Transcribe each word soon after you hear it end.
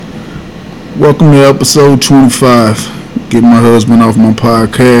Welcome to episode 25. Get my husband off my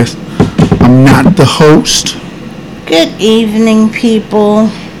podcast. I'm not the host. Good evening, people.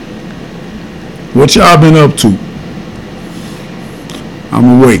 What y'all been up to?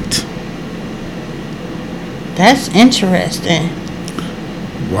 I'm awake. That's interesting.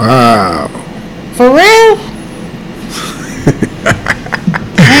 Wow. For real?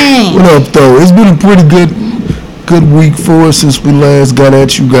 Dang. What up, though? It's been a pretty good week for us since we last got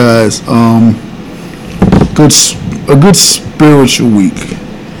at you guys. A good spiritual week,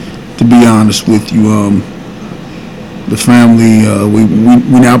 to be honest with you. The family, we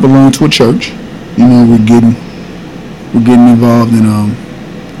now belong to a church. You know, we're getting involved in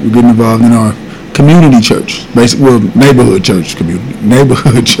our community church, basically, neighborhood church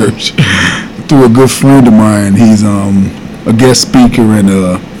through a good friend of mine. He's a guest speaker and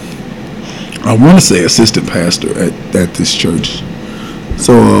I want to say assistant pastor at this church.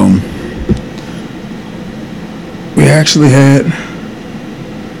 So we actually had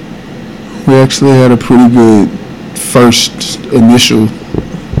a pretty good first initial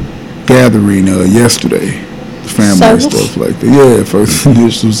gathering yesterday. Family service? And stuff like that. Yeah, first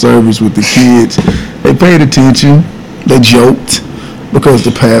initial service with the kids. They paid attention. They joked because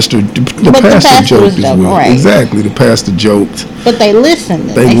the pastor joked as well. Right. Exactly, the pastor joked. But they listened.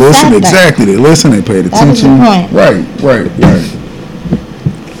 They listened, exactly. They listened, they paid attention. That was the point. Right.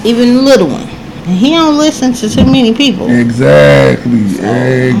 Even the little one. And he don't listen to too many people. Exactly.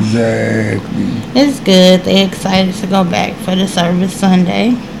 It's good. They're excited to go back for the service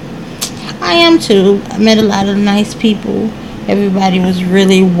Sunday. I am too. I met a lot of nice people. Everybody was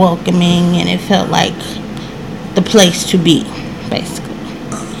really welcoming and it felt like the place to be, basically.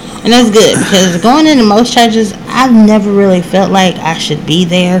 And that's good because going into most churches, I've never really felt like I should be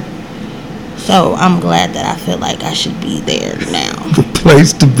there. So I'm glad that I feel like I should be there now. The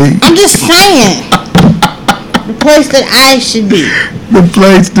place to be. I'm just saying. The place that I should be. The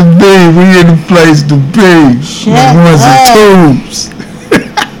place to be. We in the place to be. Shut the ones up. and twos.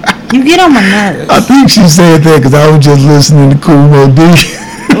 You get on my nerves. I think she said that because I was just listening to Cool Mo D.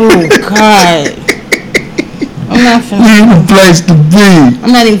 Oh, God. I'm not finna. We in the place to be.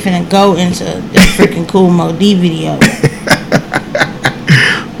 I'm not even finna go into the freaking Cool Mo D video.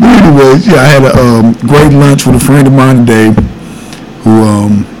 But anyways, yeah, I had a great lunch with a friend of mine today who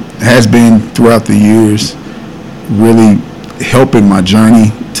has been throughout the years really helping my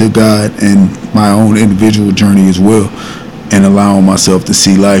journey to God and my own individual journey as well, and allowing myself to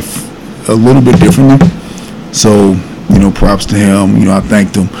see life a little bit differently. So, props to him. I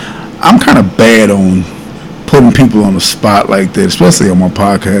thanked him. I'm kind of bad on putting people on the spot like that, especially on my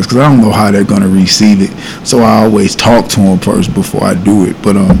podcast, because I don't know how they're going to receive it. So I always talk to them first before I do it.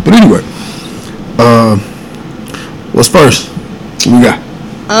 But anyway, what's first? What we got?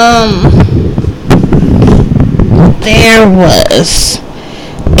 There was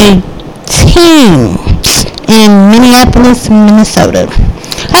a team in Minneapolis, Minnesota.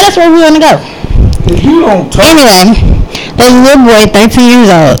 That's where we want to go. If you don't talk. Anyway, there's a little boy, 13 years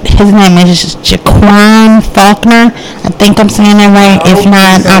old. His name is Jaquan Faulkner. I think I'm saying that right. If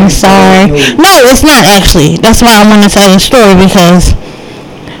not, I'm sorry. No, it's not actually. That's why I want to tell the story because,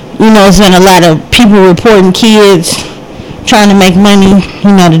 it's been a lot of people reporting kids trying to make money,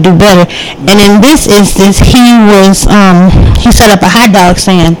 to do better. And in this instance, he set up a hot dog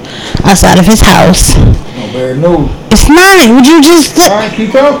stand outside of his house. No bad news. It's not. Would you just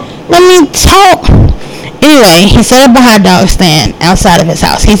Keep talking. let me talk? Anyway, he set up a hot dog stand outside of his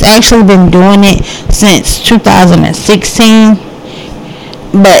house. He's actually been doing it since 2016.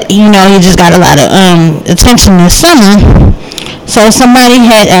 But, he just got a lot of attention this summer. So somebody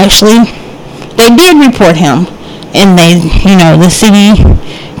they did report him. And the city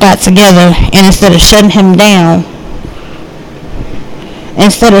got together. And instead of shutting him down,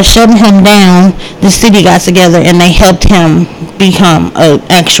 the city got together and they helped him become an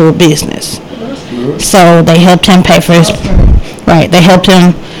actual business. So they helped him pay for his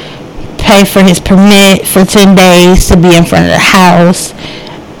permit for 10 days to be in front of the house.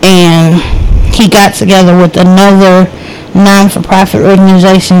 And he got together with another non-for-profit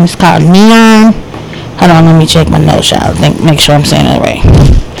organization. It's called Neon. Hold on, let me check my notes, y'all. Make sure I'm saying it right.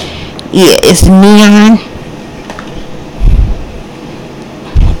 Yeah, it's Neon.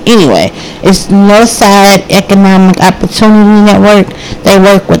 Anyway, it's Northside Economic Opportunity Network. They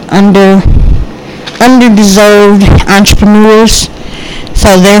work with underdeserved entrepreneurs.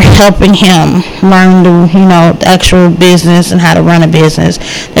 So they're helping him learn the actual business and how to run a business.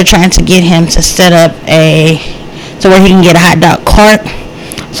 They're trying to get him to set up so where he can get a hot dog cart.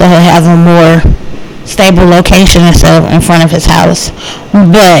 So he'll have a more stable location instead of in front of his house.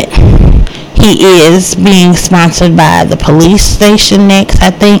 But He is being sponsored by the police station next, I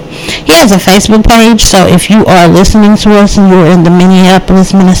think. He has a Facebook page, so if you are listening to us and you're in the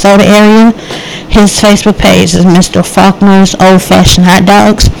Minneapolis, Minnesota area, his Facebook page is Mr. Faulkner's Old Fashioned Hot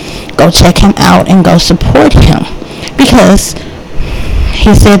Dogs. Go check him out and go support him, because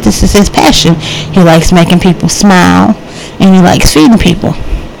he said this is his passion. He likes making people smile, and he likes feeding people.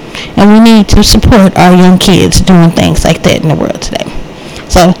 And we need to support our young kids doing things like that in the world today.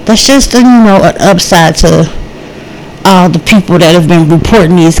 So that's just an upside to all the people that have been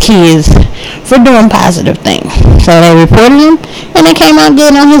reporting these kids for doing positive things. So they reported him, and it came out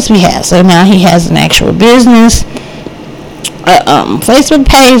good on his behalf. So now he has an actual business, Facebook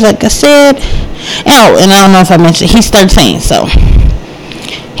page, like I said. And I don't know if I mentioned, he's 13. So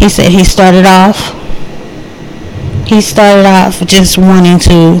he said he started off just wanting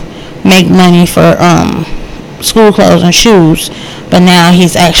to make money for school clothes and shoes, but now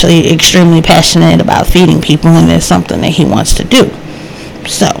he's actually extremely passionate about feeding people, and it's something that he wants to do.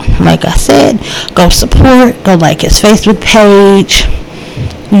 So, like I said, go support, go like his Facebook page.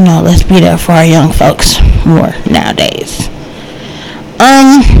 Let's be there for our young folks more nowadays.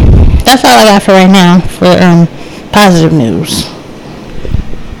 That's all I got for right now for positive news.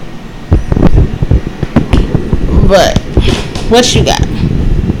 But what you got?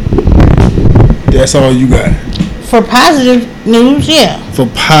 That's all you got. For positive news, yeah. For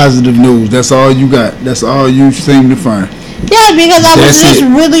positive news, that's all you got. That's all you seem to find. Yeah, because I was just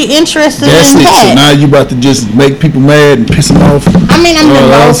really interested in that. So now you about to just make people mad and piss them off? I mean,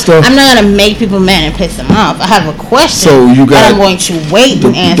 I'm not going to make people mad and piss them off. I have a question. So you got. I'm going to wait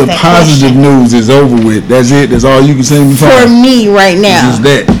and answer that question. The positive news is over with. That's it. That's all you can seem to find. For me right now. Just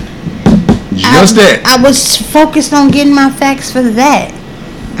that. Just that. I was focused on getting my facts for that.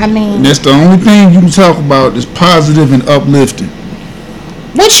 I mean, that's the only thing you can talk about is positive and uplifting.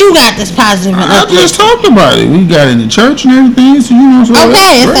 What you got that's positive and uplifting? I just talked about it. We got in the church and everything, so So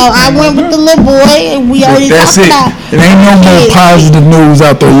okay, so I went with the little boy, and we already talked about. It ain't no more positive news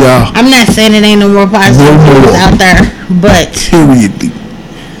out there, y'all. I'm not saying it ain't no more positive news out there, but period.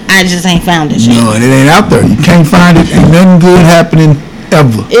 I just ain't found it yet. No, it ain't out there. You can't find it. Ain't nothing good happening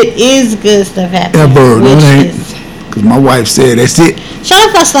ever. It is good stuff happening. Ever. Which is. Because my wife said, that's it. Shut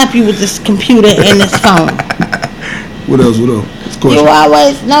up, I'll slap you with this computer and this phone. What else? You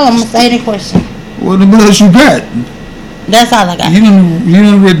always know I'm going to say the question. What else you got? That's all I got. You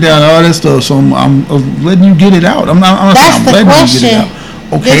done written down all that stuff, so I'm letting you get it out. That's the question. You get it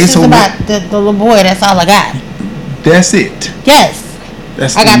out. Okay, this is about the little boy. That's all I got. That's it? Yes.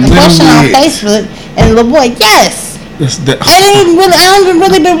 I got the question on Facebook, and the little boy, yes. I haven't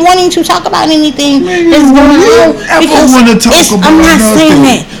really been wanting to talk about anything that's going on because I'm not saying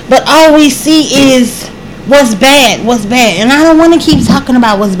that, but all we see is what's bad, and I don't want to keep talking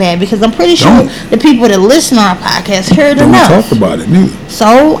about what's bad because I'm pretty sure the people that listen to our podcast heard enough. Don't talk about it neither.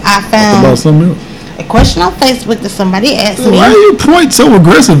 So I found about something else. A question on Facebook that somebody asked me. Why do you point so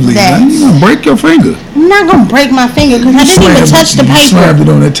aggressively? You're gonna break your finger. I'm not gonna break my finger because I didn't even touch the paper. You slammed it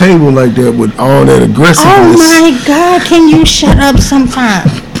on that table like that with all that aggressiveness. Oh my God! Can you shut up sometime?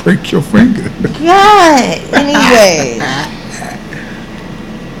 Break your finger. God. Anyway,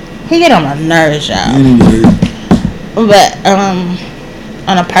 he get on my nerves, y'all. Anyway. But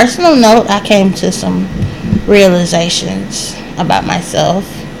on a personal note, I came to some realizations about myself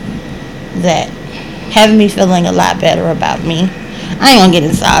that have me feeling a lot better about me. I ain't gonna get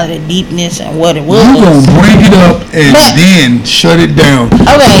into all the deepness and what it was. You gonna bring it up and then shut it down.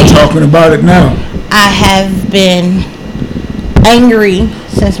 Okay. I'm talking about it now. I have been angry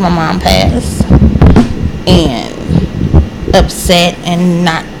since my mom passed and upset and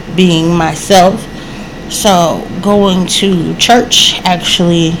not being myself. So going to church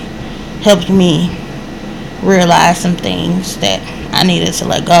actually helped me realize some things that I needed to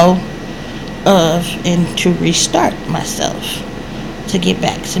let go of and to restart myself to get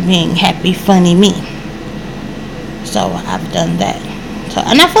back to being happy, funny me. So I've done that. So,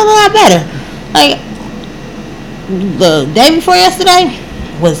 and I feel a lot better. Like the day before yesterday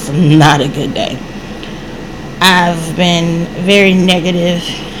was not a good day. I've been very negative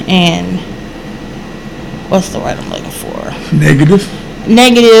and what's the word I'm looking for?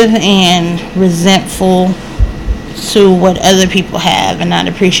 Negative and resentful to what other people have and not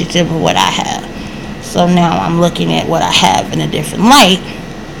appreciative of what I have. So now I'm looking at what I have in a different light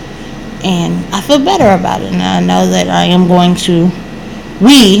and I feel better about it, and I know that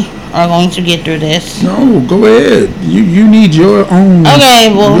we are going to get through this. No, go ahead. You need your own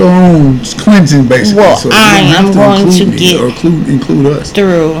your own cleansing basically. Well, so I am going to get include us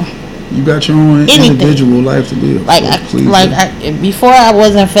through You got your own individual life to live. Before I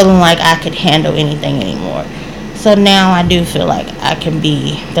wasn't feeling like I could handle anything anymore. So now I do feel like I can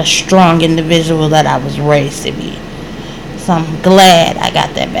be the strong individual that I was raised to be. So I'm glad I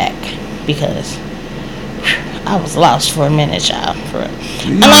got that back because I was lost for a minute, y'all.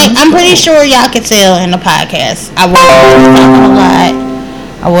 And I'm pretty sure y'all could tell in the podcast, I wasn't talking a lot.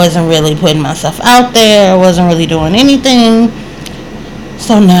 I wasn't really putting myself out there. I wasn't really doing anything.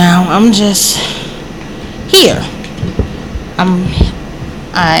 So now I'm just here.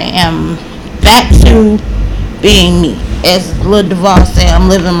 I am back to being me. As Lil Duval said, I'm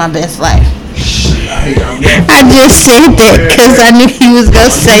living my best life. I just said that because I knew he was going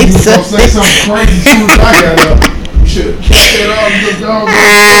to say something.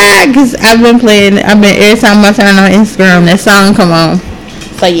 Because every time I turn on Instagram, that song come on.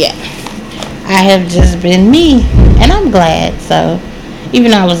 So yeah, I have just been me, and I'm glad. So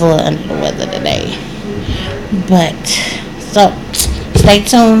even though I was a little under the weather today, but so stay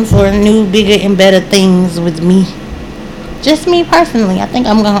tuned for new, bigger, and better things with me. Just me personally. I think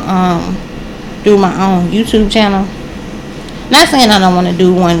I'm gonna do my own YouTube channel. Not saying I don't want to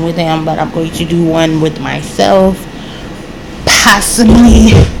do one with them, but I'm going to do one with myself,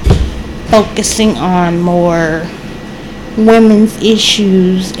 possibly focusing on more women's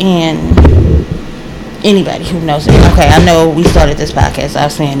issues and anybody who knows it. Okay, I know we started this podcast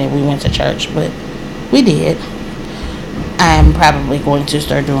out saying that we went to church, but we did. I'm probably going to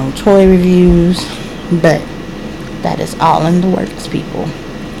start doing toy reviews, but that is all in the works, people.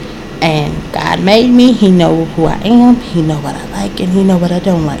 And God made me. He know who I am. He know what I like, and he know what I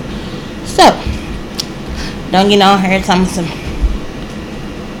don't like. So don't get on here telling me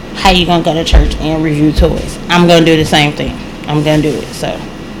how you gonna go to church and review toys. I'm gonna do the same thing. I'm gonna do it. So,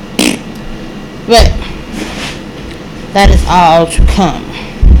 but that is all to come.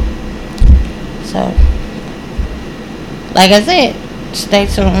 So, like I said, stay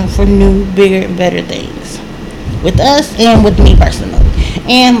tuned for new, bigger, and better things with us and with me personally.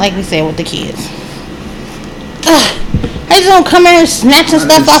 And like we said, with the kids. I just don't come here snatching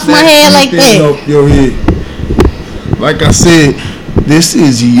stuff off my head like that. Off your head. Like I said, this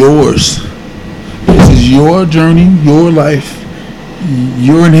is yours. This is your journey, your life.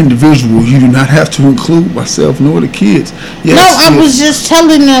 You're an individual. You do not have to include myself nor the kids. Yes, no, I was just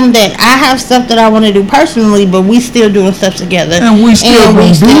telling them that I have stuff that I want to do personally, but we still doing stuff together. And we still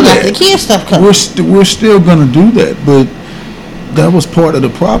got the kids stuff covered. We're still gonna do that, but that was part of the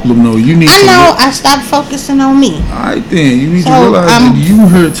problem, though. I stopped focusing on me. All right, then you need to realize that you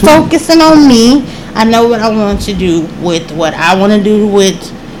hurt too. Focusing on me. I know what I want to do with what I want to do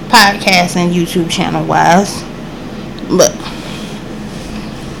with podcast and YouTube channel wise, but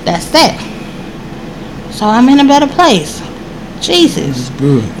that's that. So I'm in a better place. Jesus. That's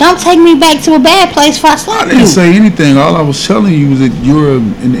good. Don't take me back to a bad place before I slap you. I didn't say anything. All I was telling you was that you're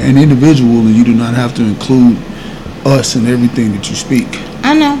an individual and you do not have to include us in everything that you speak.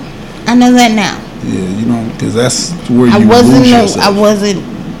 I know that now. Yeah, because that's where you lose yourself. I wasn't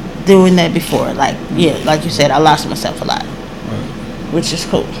doing that before. Like you said, I lost myself a lot, which is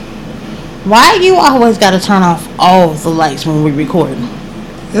cool. Why you always got to turn off all the lights when we recording?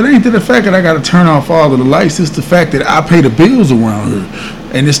 It ain't the fact that I got to turn off all of the lights. It's the fact that I pay the bills around here.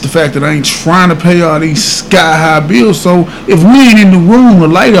 And it's the fact that I ain't trying to pay all these sky-high bills. So if we ain't in the room, the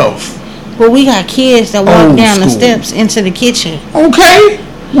light off. Well, we got kids that walk down the steps into the kitchen. Okay.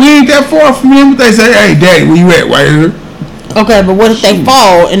 We ain't that far from them. They say, hey, Daddy, where you at? Right here. Okay, but what if they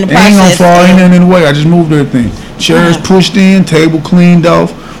fall in the process? They ain't gonna fall. Ain't nothing in the way. I just moved everything. Chairs pushed in, table cleaned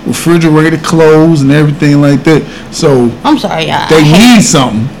off, refrigerator closed, and everything like that. So I'm sorry, y'all. They need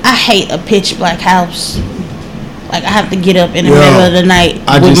something. I hate a pitch black house. Like I have to get up in the middle of the night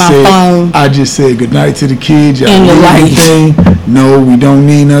with my phone. I just said good night to the kids. Y'all need anything? No, we don't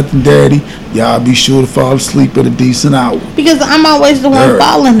need nothing, Daddy. Y'all be sure to fall asleep at a decent hour. Because I'm always the one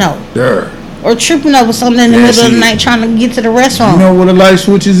falling though. Or tripping over something in the middle of the night trying to get to the restroom. You know what a light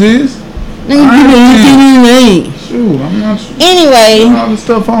switches is? Shoot, I'm not. Anyway, all the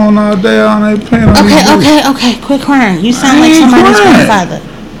stuff on all day, all night playing. Okay. Quit crying. You sound like somebody's grandfather.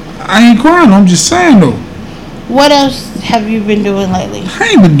 I ain't crying. I'm just saying though. What else have you been doing lately? I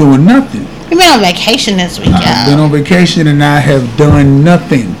ain't been doing nothing. You've been on vacation this week, y'all. I've been on vacation and I have done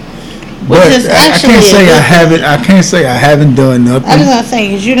nothing. But I can't say I haven't done nothing. I was gonna say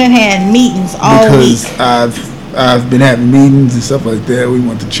because you done had meetings all week. Because I've been having meetings and stuff like that. We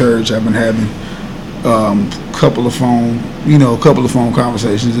went to church. I've been having a couple of phone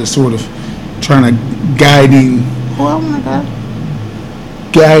conversations that sort of trying to guiding,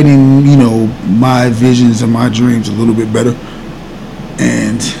 my visions and my dreams a little bit better.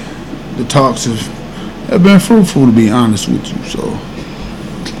 And the talks have been fruitful, to be honest with you. So,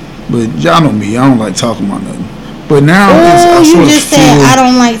 but y'all know me, I don't like talking about nothing. But now I you just said I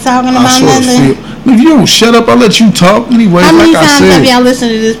don't like talking about nothing. If you don't shut up, I'll let you talk anyway. How many times have y'all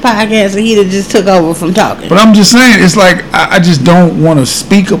listened to this podcast and he just took over from talking? But I'm just saying, it's like I just don't want to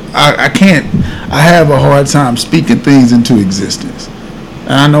speak up. I can't. I have a hard time speaking things into existence.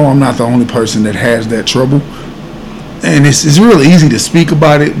 And I know I'm not the only person that has that trouble. And it's really easy to speak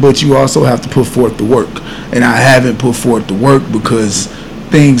about it, but you also have to put forth the work. And I haven't put forth the work because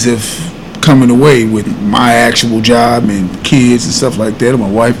things have come in the way with my actual job and kids and stuff like that, and my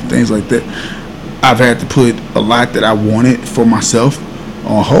wife and things like that. I've had to put a lot that I wanted for myself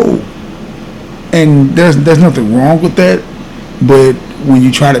on hold. And there's nothing wrong with that, but when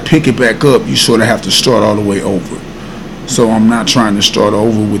you try to pick it back up, you sort of have to start all the way over. So I'm not trying to start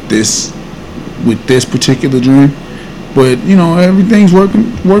over with this particular dream. But, you know, everything's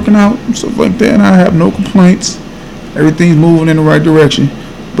working out and stuff like that, and I have no complaints. Everything's moving in the right direction,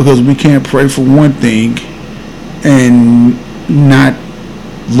 because we can't pray for one thing and not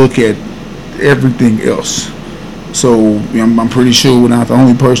look at everything else. So I'm pretty sure we're not the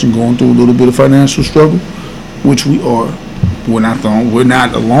only person going through a little bit of financial struggle, which we are. We're not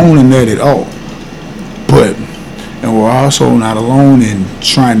alone in that at all. And we're also not alone in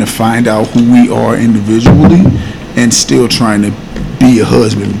trying to find out who we are individually, and still trying to be a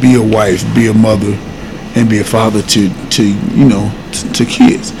husband, be a wife, be a mother, and be a father to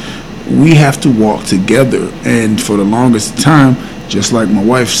kids. We have to walk together. And for the longest time, just like my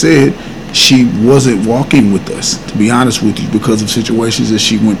wife said, she wasn't walking with us, to be honest with you, because of situations that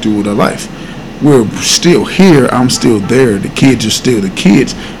she went through with her life. We're still here. I'm still there. The kids are still the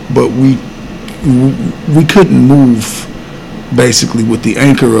kids, but we couldn't move, basically, with the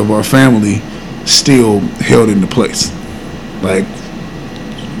anchor of our family still held into place. Like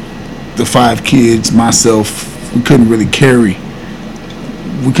the 5 kids, myself, we couldn't really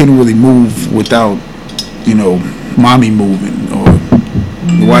move without, mommy moving or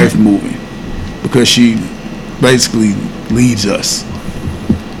the wife moving, because she basically leads us.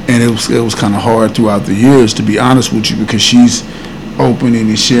 And it was kind of hard throughout the years, to be honest with you, because she's opening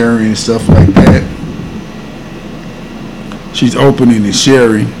and sharing and stuff like that. She's opening and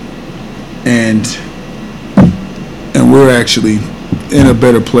sharing, and we're actually in a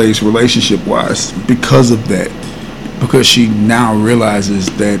better place relationship-wise because of that. Because she now realizes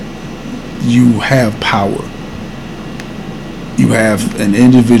that you have power. You have an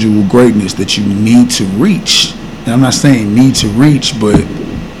individual greatness that you need to reach. And I'm not saying need to reach, but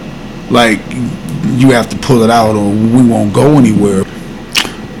like you have to pull it out or we won't go anywhere.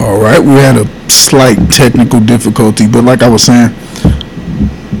 All right, we had a slight technical difficulty, but like I was saying,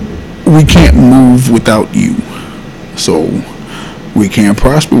 we can't move without you. So we can't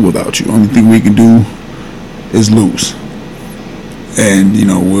prosper without you. Only thing we can do is lose. And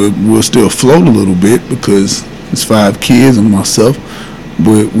we'll still float a little bit because it's 5 kids and myself,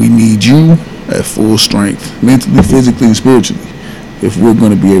 but we need you at full strength, mentally, physically, and spiritually, if we're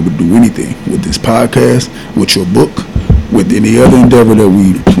going to be able to do anything with this podcast, with your book, with any other endeavor that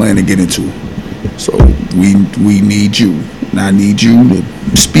we plan to get into. So we need you, and I need you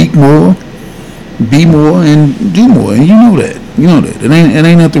to speak more, be more, and do more. And you know that. It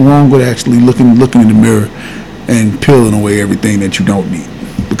ain't nothing wrong with actually looking in the mirror and peeling away everything that you don't need.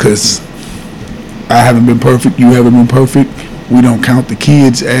 Because I haven't been perfect, you haven't been perfect. We don't count the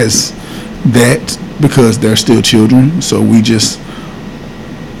kids as that because they're still children. So we just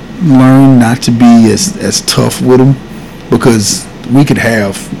learn not to be as tough with them, because we could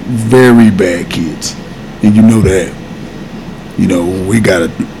have very bad kids, and you know that. We got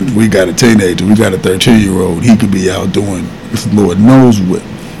a teenager, we got a 13-year-old. He could be out doing Lord knows what.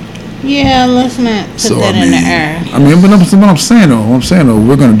 Yeah, let's not put that in the air. But what I'm saying though,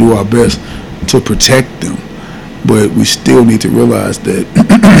 we're gonna do our best to protect them, but we still need to realize that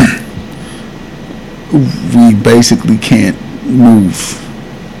we basically can't move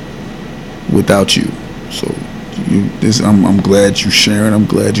without you. So I'm glad you sharing. I'm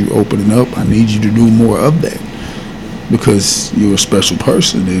glad you opening up. I need you to do more of that, because you're a special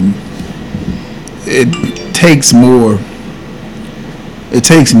person, and it takes more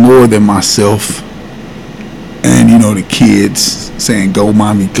than myself and the kids saying go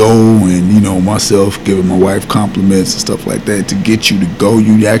mommy go, and myself giving my wife compliments and stuff like that to get you to go.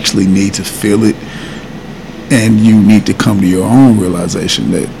 You actually need to feel it, and you need to come to your own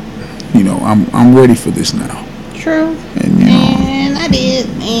realization that I'm ready for this now. True. And I did,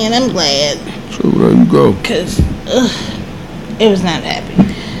 and I'm glad. So there you go. Because it was not happy.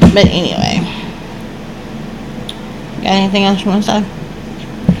 But anyway, got anything else you want to say?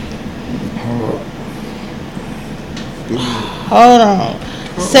 Hold on.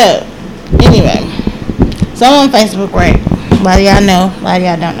 So, anyway. So I'm on Facebook, right? A lot of y'all know. A lot of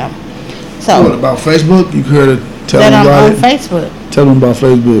y'all don't know. So. What about Facebook? You could tell them about it. That I'm on Facebook. Tell them about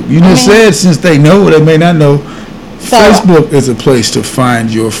Facebook. You just said since they know, they may not know. So, Facebook is a place to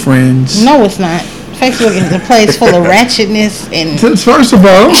find your friends. No, it's not. Facebook is a place full of ratchetness and. First of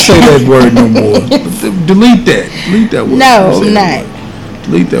all, don't say that word no more. Delete that. Delete that word. No, I'm not.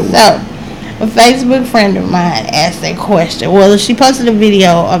 Delete that word. So, a Facebook friend of mine asked a question. Well, she posted a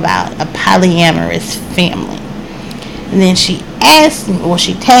video about a polyamorous family. And then she asked me, well,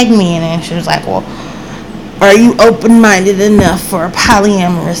 she tagged me in it, and she was like, well, are you open-minded enough for a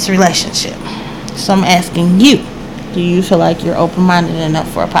polyamorous relationship? So I'm asking you. Do you feel like you're open-minded enough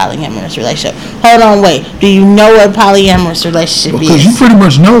for a polyamorous relationship? Hold on, wait. Do you know what a polyamorous relationship is? Because you pretty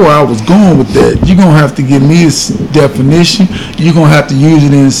much know where I was going with that. You're going to have to give me its definition. You're going to have to use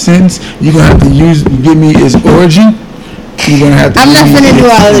it in a sentence. You're going to have to give me its origin. You're going to have to I'm not going to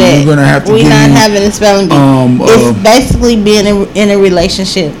do all of that. You're going to have to We're not having a spelling bee. It's basically being in a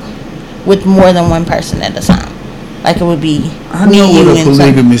relationship with more than one person at a time. Like it would be I know what a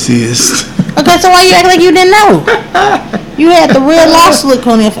polygamist is. Okay, so why you act like you didn't know? You had the real lost look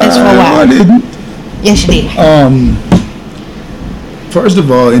on your face for a while. I didn't. Yes, you did. First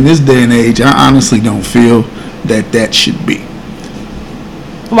of all, in this day and age, I honestly don't feel that should be.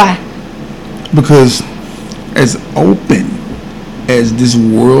 Why? Because as open as this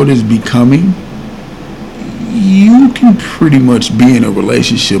world is becoming, you can pretty much be in a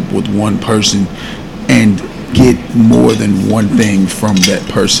relationship with one person and get more than one thing from that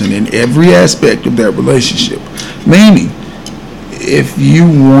person in every aspect of that relationship. Meaning, if you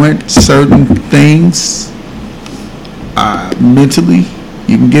want certain things mentally,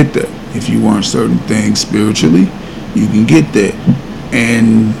 you can get that. If you want certain things spiritually, you can get that.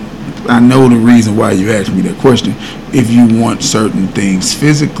 And I know the reason why you asked me that question. If you want certain things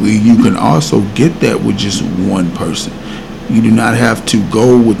physically, you can also get that with just one person. You do not have to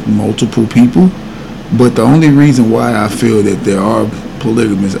go with multiple people. But the only reason why I feel that there are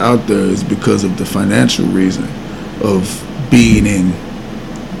polygamists out there is because of the financial reason of being in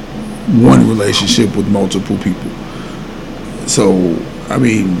one relationship with multiple people. So, I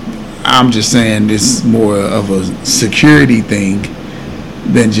mean, I'm just saying it's more of a security thing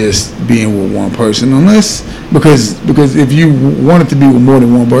than just being with one person. Unless, because if you wanted to be with more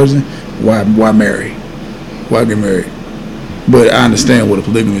than one person, why marry? Why get married? But I understand what a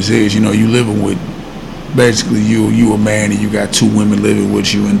polygamist is. You know, you living with, basically you a man and you got two women living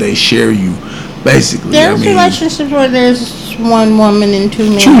with you and they share you, basically. There's relationships where there's one woman and two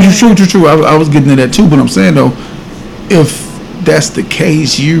men. True. I was getting to that too, but I'm saying though, if that's the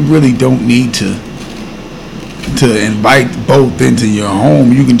case, you really don't need to invite both into your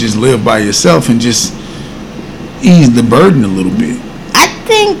home. You can just live by yourself and just ease the burden a little bit. I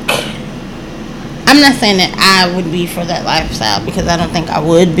think, I'm not saying that I would be for that lifestyle, because I don't think I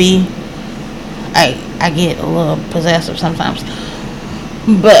would be. I get a little possessive sometimes,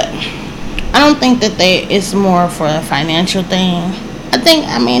 but I don't think that it's more for a financial thing.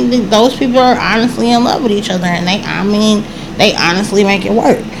 I mean, those people are honestly in love with each other, and they honestly make it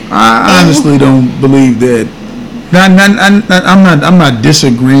work. I honestly don't believe that. I'm not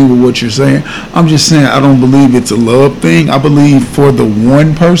disagreeing with what you're saying. I'm just saying I don't believe it's a love thing. I believe for the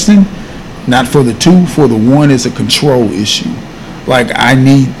one person, not for the two. For the one, it's a control issue. Like, I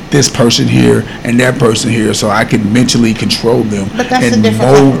need this person here and that person here so I can mentally control them. But that's and a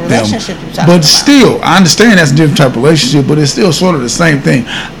different type of relationship you're talking about. Still, I understand that's a different type of relationship, but it's still sort of the same thing.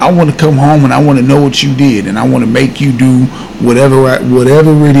 I want to come home and I want to know what you did, and I want to make you do whatever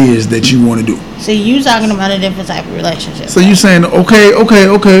it is that you want to do. So you talking about a different type of relationship. So you saying, okay.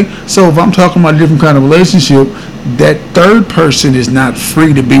 So if I'm talking about a different kind of relationship, that third person is not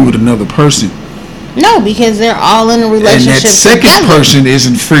free to be with another person. No, because they're all in a relationship. And that second person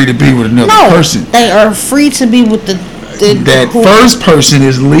isn't free to be with another person. They are free to be with that first person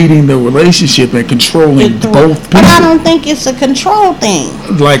is leading the relationship and controlling both people. But I don't think it's a control thing.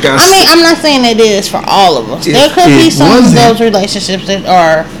 I'm not saying it is for all of us. There could be some of those relationships that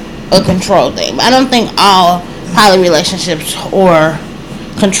are a control thing. But I don't think all poly relationships are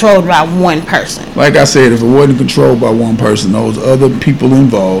controlled by one person. Like I said, if it wasn't controlled by one person, those other people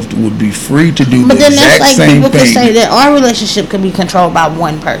involved would be free to do the exact same thing. But then that's like people could say that our relationship could be controlled by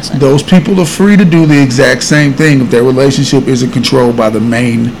one person. Those people are free to do the exact same thing if their relationship isn't controlled by the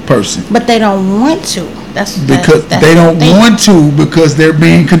main person. But they don't want to. They don't want to because they're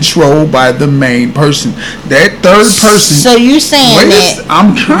being controlled by the main person. That third person. So you're saying that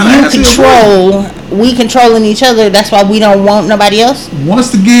I'm kind of we controlling each other. That's why we don't want nobody else.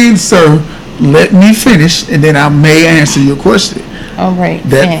 Once again, sir, let me finish, and then I may answer your question. All right.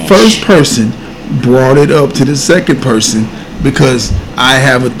 That first person brought it up to the second person because I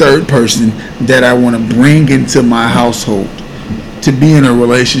have a third person that I want to bring into my household to be in a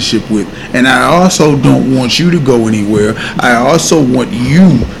relationship with. And I also don't want you to go anywhere. I also want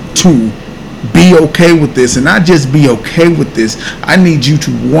you to be okay with this, and not just be okay with this. I need you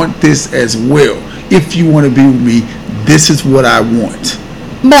to want this as well. If you want to be with me, this is what I want.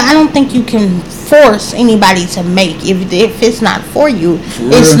 But I don't think you can force anybody to make. If it's not for you,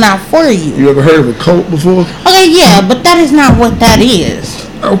 it's not for you. You ever heard of a cult before? Okay, yeah, but that is not what that is.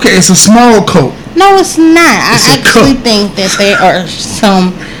 Okay, it's a small cult. No, it's not. I actually think that there are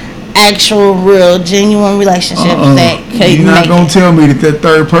some actual, real, genuine relationships that could make it. You're not going to tell me that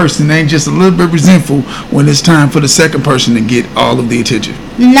third person ain't just a little bit resentful when it's time for the second person to get all of the attention.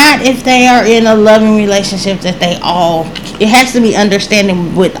 Not if they are in a loving relationship that it has to be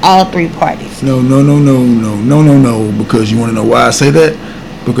understanding with all three parties. No, because you want to know why I say that?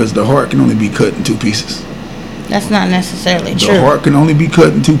 Because the heart can only be cut in two pieces. That's not necessarily true. The heart can only be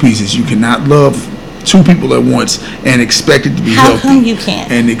cut in two pieces. You cannot love two people at once and expect it to be healthy. How come you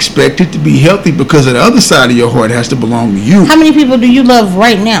can't? And expect it to be healthy because the other side of your heart has to belong to you. How many people do you love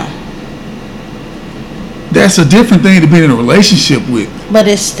right now? That's a different thing to be in a relationship with. But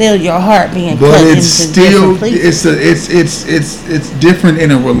it's still your heart being cut into different places. It's different in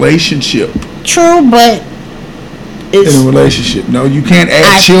a relationship. True, but in a relationship. No, you can't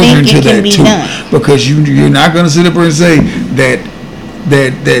add children to that too. Done. Because you're not going to sit up and say that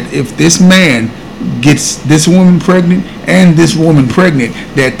if this man gets this woman pregnant and this woman pregnant,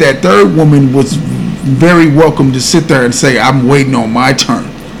 that third woman was very welcome to sit there and say, I'm waiting on my turn.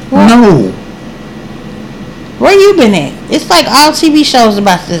 What? No. Where you been at? It's like all TV shows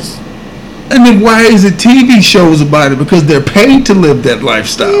about this. And then why is it TV shows about it? Because they're paid to live that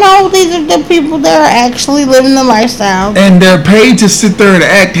lifestyle. No, these are the people that are actually living the lifestyle. And they're paid to sit there and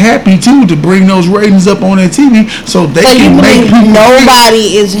act happy too, to bring those ratings up on their TV so they can make people.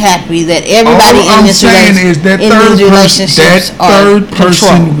 Nobody is happy that everybody in this relationships third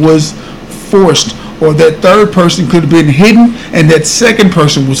person was forced, or that third person could have been hidden, and that second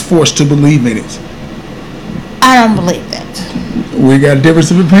person was forced to believe in it. I don't believe that. We got a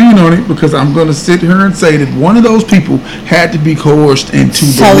difference of opinion on it because I'm going to sit here and say that one of those people had to be coerced into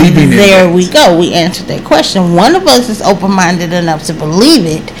believing it. There we go. We answered that question. One of us is open-minded enough to believe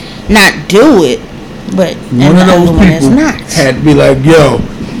it, not do it, but one of those people had to be like, yo,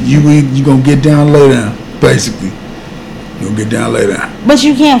 you going to get down, lay down, basically. You're going to get down, lay down. But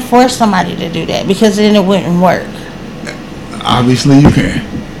you can't force somebody to do that because then it wouldn't work. Obviously you can.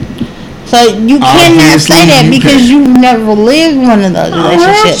 So you cannot say that because you've never lived one of those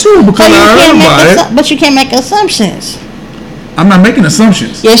relationships. True, because but you can't make assumptions. I'm not making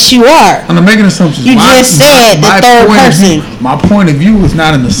assumptions. Yes, you are. I'm not making assumptions. You just said the third person. My point of view is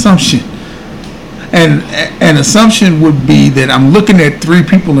not an assumption. And an assumption would be that I'm looking at three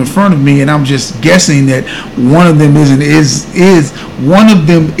people in front of me and I'm just guessing that one of them isn't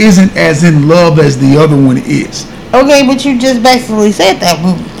as in love as the other one is. Okay, but you just basically said that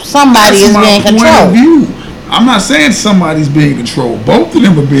somebody is being controlled. I'm not saying somebody's being controlled. Both of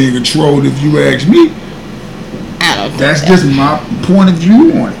them are being controlled if you ask me. I don't think that's just my point of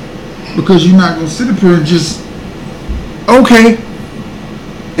view on it. Because you're not going to sit up here and just, okay,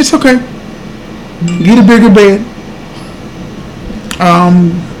 it's okay. Get a bigger bed.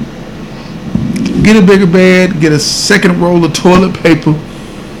 Get a bigger bed. Get a second roll of toilet paper.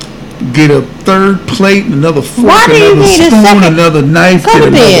 Get a third plate, another fork, another spoon, another knife,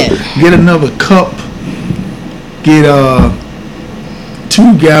 get another cup, get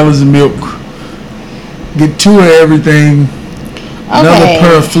 2 gallons of milk, get 2 of everything, another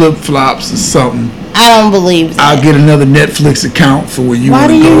pair of flip-flops or something. I don't believe that. I'll get another Netflix account for when you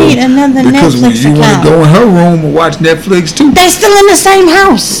want to go. Why do you need another Netflix account? Because when you want to go in her room and watch Netflix too. They're still in the same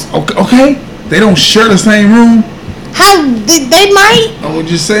house. Okay. They don't share the same room. How they might? I was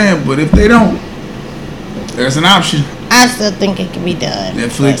just saying, but if they don't, there's an option. I still think it can be done.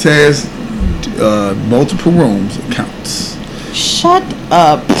 Netflix has multiple rooms accounts. Shut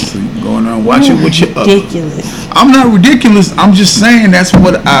up. So you can go in there and watch it with your ridiculous. I'm not ridiculous. I'm just saying that's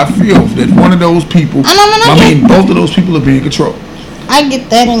what I feel. That one of those people. Both of those people are being controlled. I get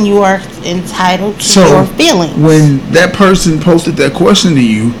that, and you are entitled to your feelings. When that person posted that question to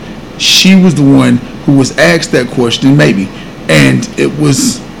you, she was the one who was asked that question, maybe, and it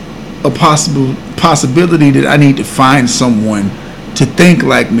was a possibility that I need to find someone to think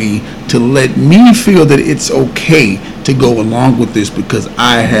like me, to let me feel that it's okay to go along with this because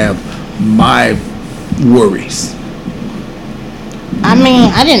I have my worries. I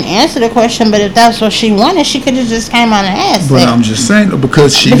mean, I didn't answer the question, but if that's what she wanted, she could have just came on and asked But it. I'm just saying,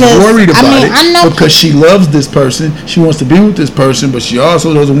 because she's worried about it. I know because she loves this person. She wants to be with this person, but she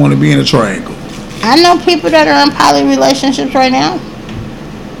also doesn't want to be in a triangle. I know people that are in poly relationships right now.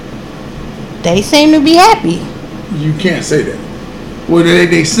 They seem to be happy. You can't say that. Well,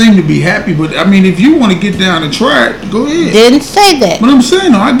 they seem to be happy, but I mean, if you want to get down and try it, go ahead. Didn't say that. But I'm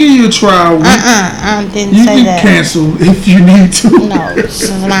saying, no, I'll give you a trial week. I didn't you say that. You can cancel if you need to. No, this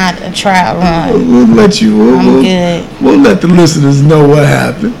is not a trial run. We'll let you. I'm good. We'll let the listeners know what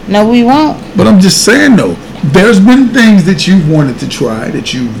happened. No, we won't. But I'm just saying, though, there's been things that you've wanted to try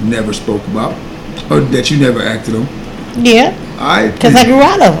that you've never spoke about or that you never acted on. Yeah. Because I grew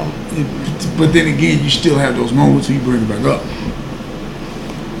out of them. But then again, you still have those moments where you bring it back up.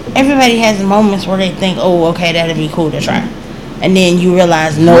 Everybody has moments where they think, oh, okay, that'd be cool to try. And then you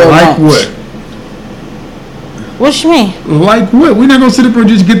realize, no, like it won't. What? What you mean? Like what? We're not going to sit up and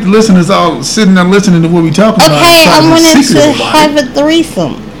just get the listeners all sitting there listening to what we talking about. Okay, I wanted to have a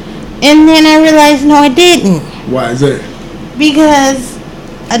threesome. And then I realized, no, I didn't. Why is that? Because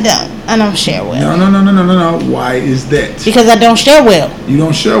I don't share well. No. Why is that? Because I don't share well. You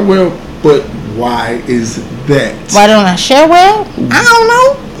don't share well, but why is that? Why don't I share well? I don't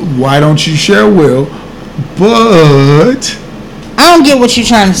know. Why don't you share well? But I don't get what you're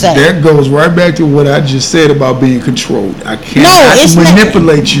trying to say. That goes right back to what I just said about being controlled. I cannot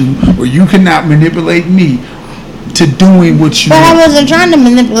manipulate you, or you cannot manipulate me to doing what you want. But I wasn't trying to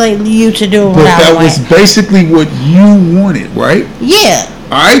manipulate you to do what I want. But that was basically what you wanted, right? Yeah.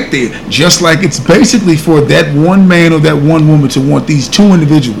 All right, there. Just like it's basically for that one man or that one woman to want these two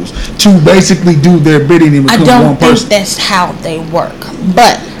individuals to basically do their bidding and become one person. I don't think that's how they work.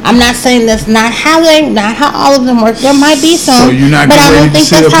 But I'm not saying that's not how all of them work. There might be some, so you're not but I don't think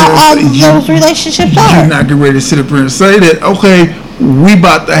that's how all of those relationships are. You're not getting ready to sit up here and say that, okay, we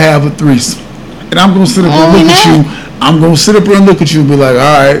about to have a threesome. And I'm going to sit up here and look at you. I'm going to sit up here and look at you and be like,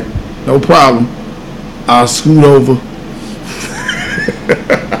 all right, no problem. I'll scoot over.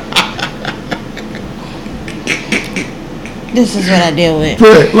 This is what I deal with.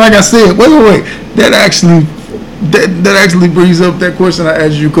 But like I said, wait. That actually brings up that question I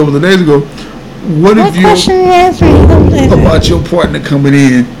asked you a couple of days ago. What if you asked me about your partner coming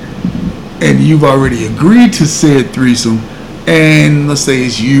in and you've already agreed to said threesome, and let's say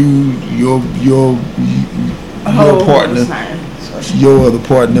it's you, your partner, your other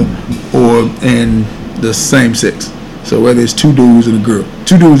partner, or and the same sex. So whether it's two dudes and a girl,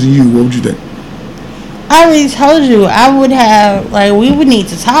 two dudes and you, what would you think? I already told you I would have, we would need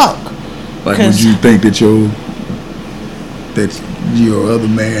to talk. Like, would you think that your other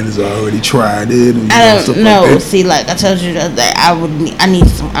man has already tried it? And I don't know. Like see, like I told you that I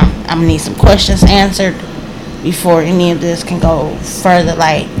need some questions answered before any of this can go further.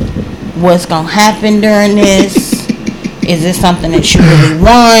 Like, what's gonna happen during this? Is this something that you really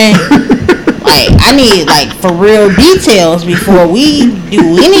want? Like, I need for real details before we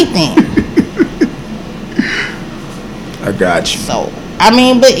do anything. I got you. So, I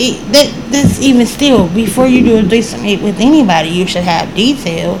mean, but this even still, before you do a threesome with anybody, you should have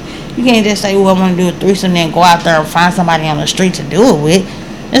details. You can't just say, well, I want to do a threesome, then go out there and find somebody on the street to do it with.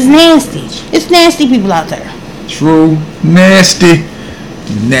 It's nasty. It's nasty people out there. True. Nasty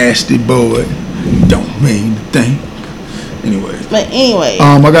boy. Don't mean a thing. Anyway.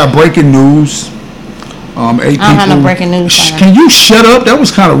 I got breaking news. 8 people. I don't have no breaking news. Can you shut up? That was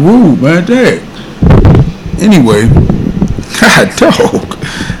kind of rude, man. Dang. Anyway. God, dog.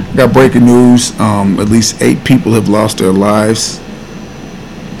 Got breaking news. At least 8 people have lost their lives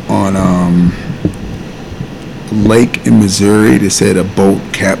on lake in Missouri. They said a boat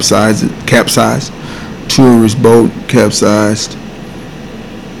capsized. Tourist boat capsized.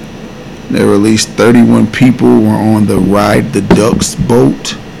 There were at least 31 people were on the Ride the Ducks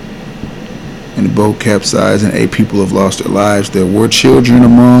boat. And the boat capsized and 8 people have lost their lives. There were children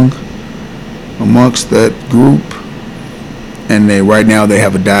amongst that group. And right now they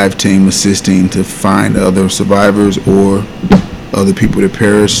have a dive team assisting to find other survivors or other people that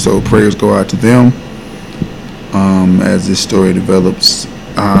perished. So prayers go out to them. As this story develops,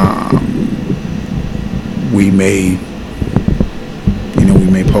 we may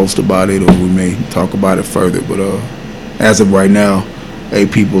post about it or we may talk about it further. But as of right now, 8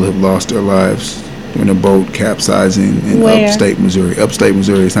 people have lost their lives in a boat capsizing in upstate Missouri. Upstate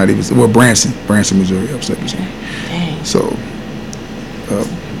Missouri. It's not even Branson, Missouri, upstate Missouri. Dang. So.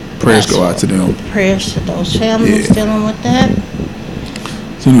 Prayers go out to them. Prayers to those families dealing with that.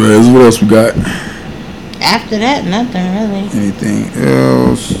 So anyways, what else we got? After that, nothing really. Anything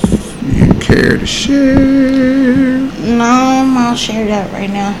else? UK. care to share? No, I'm all shared out right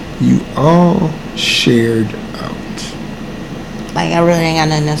now. You all shared out. Like, I really ain't got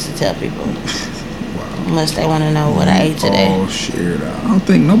nothing else to tell people. Wow. Unless they want to know what I ate today. All shared out. I don't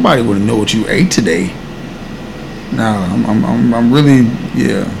think nobody would know what you ate today. No, I'm really,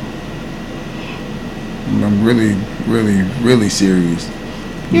 yeah. I'm really, really, really serious.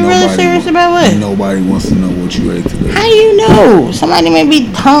 You really serious about what? Nobody wants to know what you ate today. How you know? Somebody may be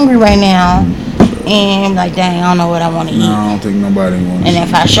hungry right now and like, dang, I don't know what I want to eat. No, I don't think nobody wants to. And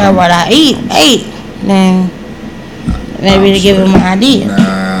if I share what I ate, then maybe to give them an idea.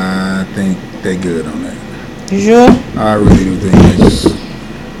 Nah, I think they good on that. You sure? I really do think they good.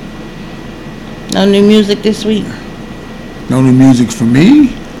 No new music this week? No new music for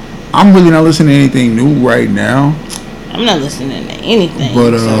me? I'm really not listening to anything new right now. I'm not listening to anything.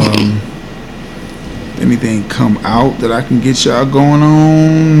 But anything come out that I can get y'all going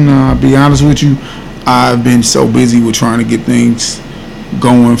on? I'll be honest with you, I've been so busy with trying to get things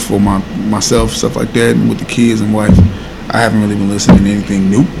going for myself, stuff like that, and with the kids and wife. I haven't really been listening to anything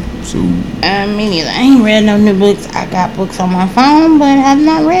new. So me neither. I ain't read no new books. I got books on my phone, but I've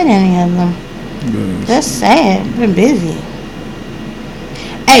not read any of them. yes. That's sad. I've been busy.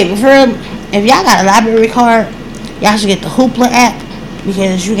 Hey, but for real, if y'all got a library card, y'all should get the Hoopla app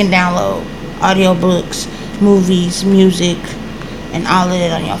because you can download audiobooks, movies, music, and all of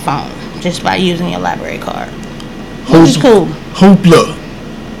it on your phone just by using your library card. Which is cool. Hoopla.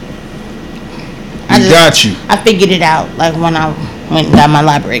 Got you. I figured it out like when I went and got my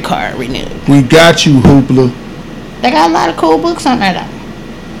library card renewed. We got you, Hoopla. They got a lot of cool books on there though.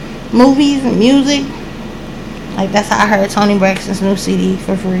 Movies and music. Like that's how I heard Tony Braxton's new CD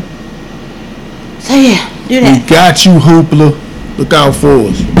for free. So yeah, do that. We got you, Hoopla. Look out for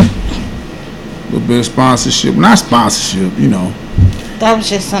us. A little bit of sponsorship. Not sponsorship, you know. That was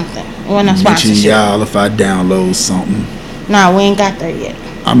just something. It wasn't a sponsorship. Mention y'all if I download something. Nah, we ain't got there yet.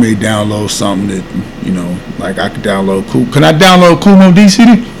 I may download something that, you know, like I could download Cool. Can I download Cool Mo D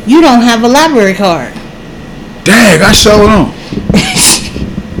CD? You don't have a library card. Dang, I sure don't.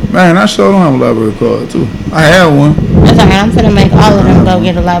 Man, I sure don't have a library card too. I have one. That's alright. I'm finna make all of them go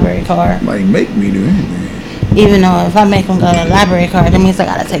get a library card. Might make me do anything. Even though if I make them go to a library card, that means I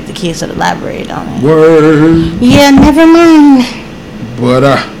gotta take the kids to the library, don't I? Word. Yeah, never mind. But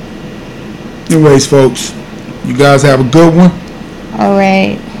anyways, folks, you guys have a good one. All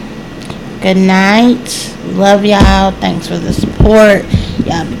right. Good night. Love y'all. Thanks for the support.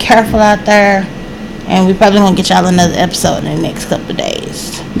 Y'all be careful out there. And we probably gonna get y'all another episode in the next couple of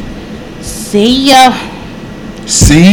days. See ya. See